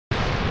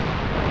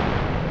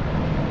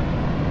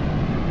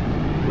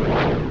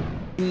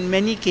In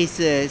many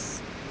cases,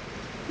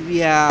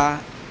 we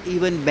are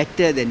even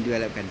better than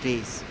developed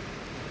countries.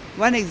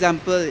 One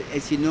example,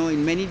 as you know,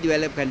 in many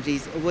developed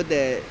countries, over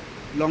the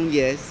long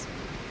years,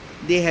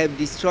 they have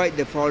destroyed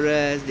the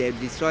forest, they have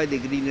destroyed the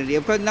greenery.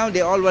 Of course, now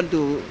they all want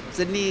to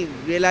suddenly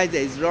realize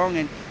that it's wrong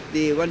and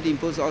they want to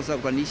impose all sorts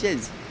of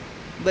conditions.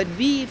 But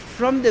we,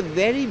 from the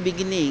very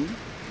beginning,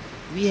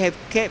 we have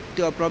kept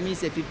to our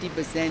promise that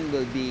 50%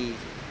 will be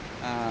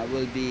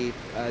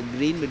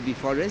green, will be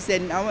forest,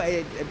 and now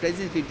at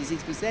present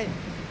 56%.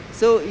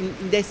 So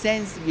in that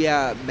sense, we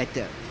are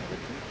better.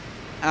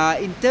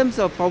 In terms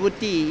of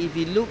poverty, if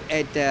you look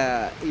at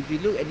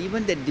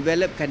even the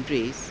developed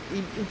countries,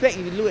 in fact,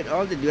 if you look at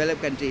all the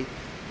developed countries,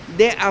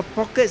 there are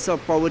pockets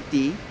of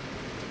poverty.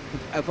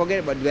 I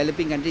forget about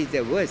developing countries;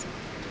 they're worse.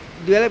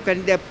 Developed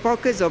countries, there are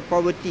pockets of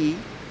poverty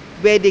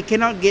where they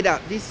cannot get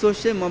out. This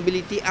social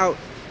mobility out,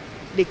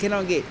 they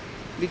cannot get,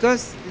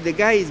 because the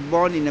guy is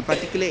born in a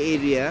particular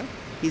area.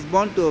 He's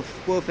born to a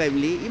poor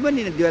family, even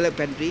in a developed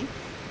country.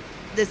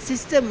 The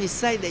system is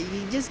such that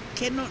he just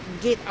cannot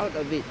get out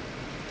of it.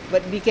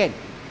 But we can.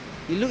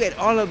 You look at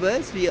all of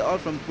us, we are all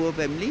from poor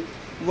family,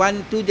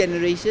 1-2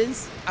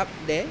 generations up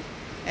there,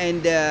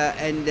 and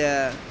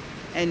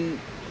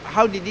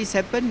how did this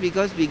happen?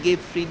 Because we gave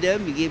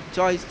freedom, we gave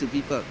choice to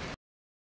people.